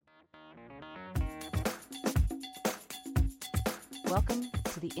Welcome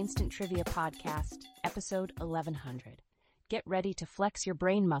to the Instant Trivia Podcast, episode 1100. Get ready to flex your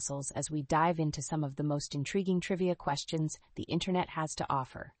brain muscles as we dive into some of the most intriguing trivia questions the internet has to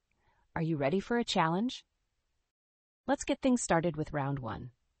offer. Are you ready for a challenge? Let's get things started with round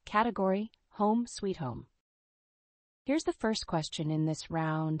one. Category, Home Sweet Home. Here's the first question in this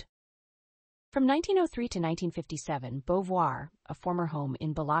round. From 1903 to 1957, Beauvoir, a former home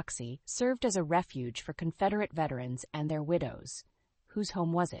in Biloxi, served as a refuge for Confederate veterans and their widows. Whose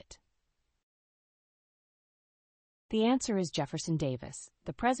home was it? The answer is Jefferson Davis,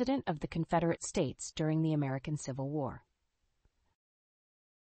 the President of the Confederate States during the American Civil War.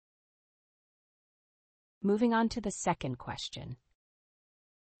 Moving on to the second question.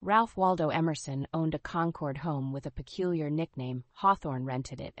 Ralph Waldo Emerson owned a Concord home with a peculiar nickname. Hawthorne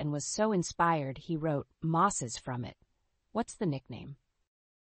rented it and was so inspired he wrote mosses from it. What's the nickname?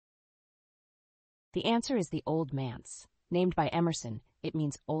 The answer is the Old Manse. Named by Emerson, it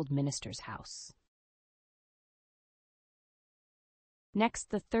means Old Minister's House. Next,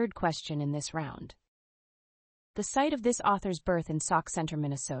 the third question in this round. The site of this author's birth in Sauk Center,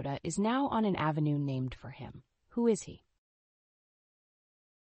 Minnesota, is now on an avenue named for him. Who is he?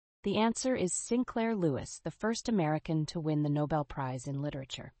 The answer is Sinclair Lewis, the first American to win the Nobel Prize in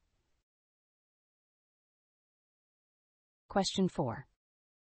Literature. Question 4.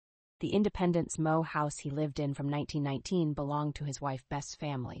 The Independence Mo house he lived in from 1919 belonged to his wife Beth's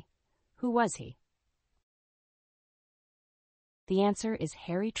family. Who was he? The answer is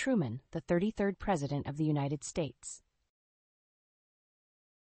Harry Truman, the 33rd President of the United States.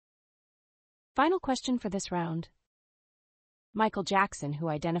 Final question for this round. Michael Jackson, who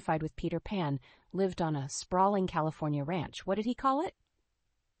identified with Peter Pan, lived on a sprawling California ranch. What did he call it?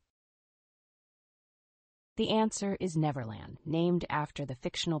 The answer is Neverland, named after the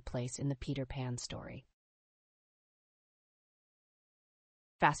fictional place in the Peter Pan story.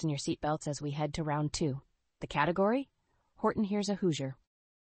 Fasten your seatbelts as we head to round 2. The category? Horton here's a Hoosier.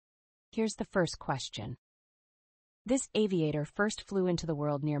 Here's the first question. This aviator first flew into the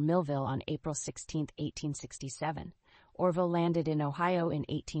world near Millville on April 16, 1867. Orville landed in Ohio in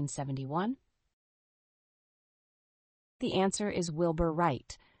 1871. The answer is Wilbur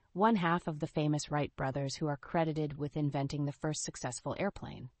Wright, one half of the famous Wright brothers who are credited with inventing the first successful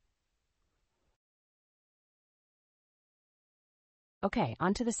airplane. Okay,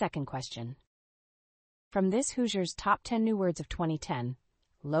 on to the second question. From this Hoosier's top 10 new words of 2010,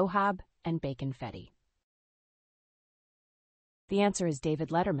 Lohab and Bacon Fetty. The answer is David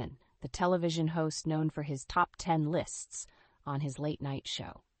Letterman, the television host known for his top 10 lists on his late-night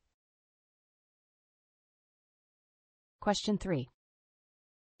show. Question 3.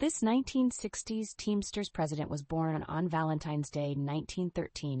 This 1960s Teamsters president was born on Valentine's Day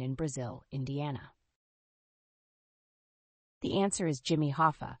 1913 in Brazil, Indiana. The answer is Jimmy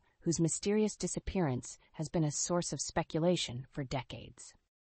Hoffa, whose mysterious disappearance has been a source of speculation for decades.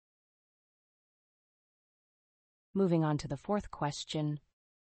 Moving on to the fourth question.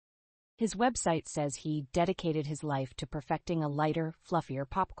 His website says he dedicated his life to perfecting a lighter, fluffier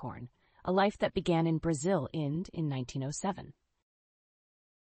popcorn, a life that began in Brazil in 1907.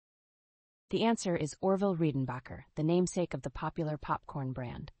 The answer is Orville Redenbacher, the namesake of the popular popcorn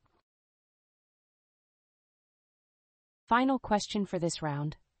brand. Final question for this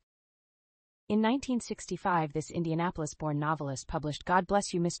round. In 1965, this Indianapolis-born novelist published God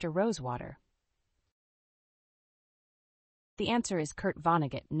Bless You, Mr. Rosewater. The answer is Kurt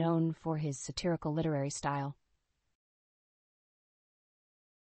Vonnegut, known for his satirical literary style.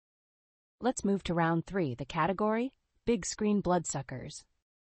 Let's move to round 3, the category, Big Screen Bloodsuckers.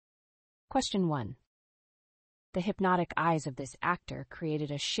 Question 1. The hypnotic eyes of this actor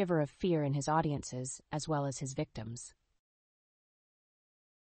created a shiver of fear in his audiences as well as his victims.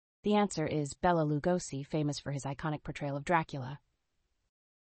 The answer is Bela Lugosi, famous for his iconic portrayal of Dracula.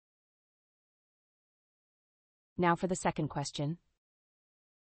 Now for the second question.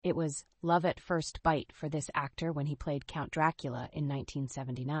 It was love at first bite for this actor when he played Count Dracula in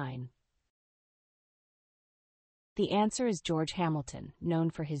 1979. The answer is George Hamilton, known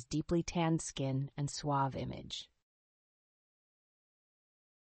for his deeply tanned skin and suave image.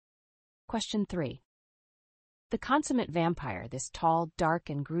 Question 3. The consummate vampire, this tall, dark,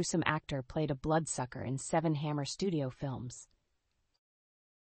 and gruesome actor played a bloodsucker in 7 Hammer studio films.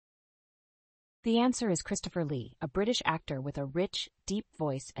 The answer is Christopher Lee, a British actor with a rich, deep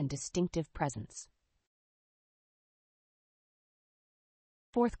voice and distinctive presence.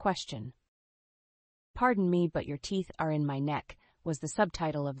 Fourth question. Pardon me, but your teeth are in my neck was the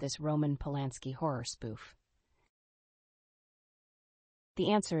subtitle of this Roman Polanski horror spoof. The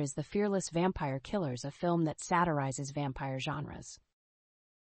answer is The Fearless Vampire Killers, a film that satirizes vampire genres.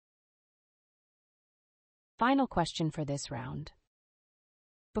 Final question for this round.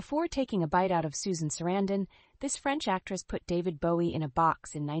 Before taking a bite out of Susan Sarandon, this French actress put David Bowie in a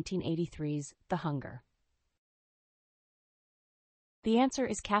box in 1983's The Hunger. The answer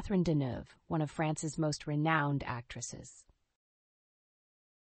is Catherine Deneuve, one of France's most renowned actresses.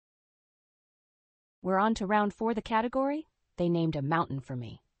 We're on to round 4, the category, They Named a Mountain for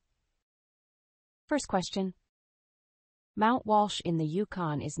Me. First question. Mount Walsh in the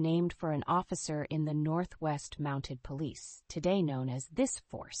Yukon is named for an officer in the Northwest Mounted Police, today known as this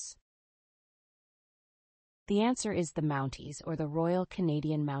force. The answer is the Mounties, or the Royal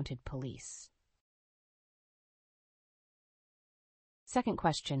Canadian Mounted Police. Second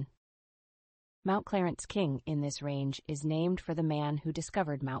question. Mount Clarence King in this range is named for the man who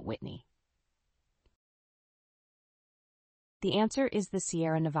discovered Mount Whitney. The answer is the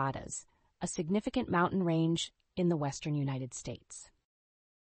Sierra Nevadas, a significant mountain range in the western United States.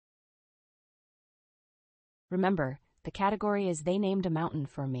 Remember, the category is They Named a Mountain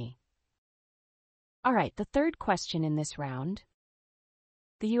for Me. All right, the third question in this round.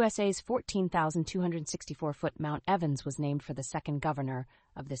 The USA's 14,264-foot Mount Evans was named for the second governor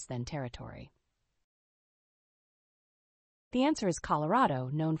of this then territory. The answer is Colorado,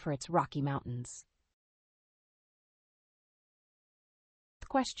 known for its Rocky Mountains. The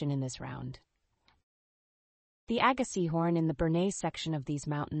question in this round. The Agassiz Horn in the Bernese section of these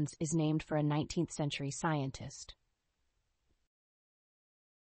mountains is named for a 19th century scientist.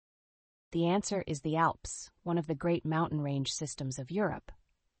 The answer is the Alps, one of the great mountain range systems of Europe.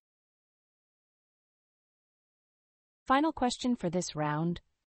 Final question for this round.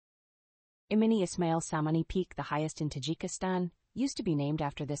 Imini Ismail Samani Peak, the highest in Tajikistan, used to be named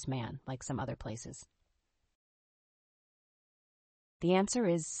after this man, like some other places. The answer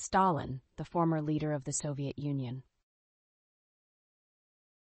is Stalin, the former leader of the Soviet Union.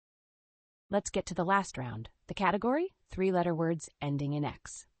 Let's get to the last round. The category? 3-letter words ending in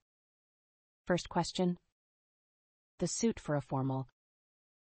X. First question. The suit for a formal.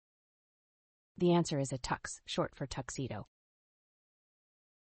 The answer is a tux, short for tuxedo.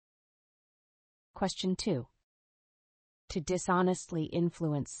 Question 2. To dishonestly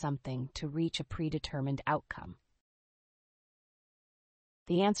influence something to reach a predetermined outcome.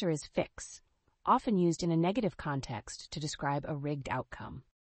 The answer is fix, often used in a negative context to describe a rigged outcome.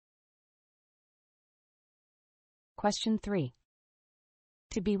 Question 3.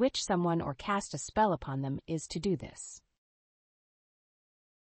 To bewitch someone or cast a spell upon them is to do this.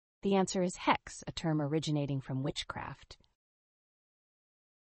 The answer is hex, a term originating from witchcraft.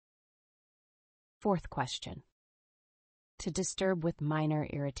 Fourth question. To disturb with minor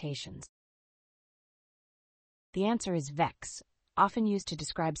irritations. The answer is vex, often used to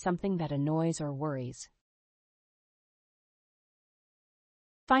describe something that annoys or worries.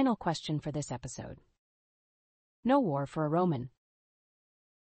 Final question for this episode. No war for a Roman.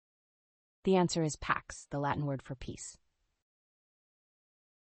 The answer is pax, the Latin word for peace.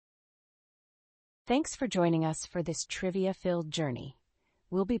 Thanks for joining us for this trivia-filled journey.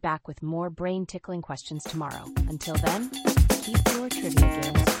 We'll be back with more brain-tickling questions tomorrow. Until then, keep your trivia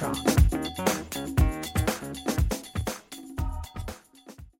game strong.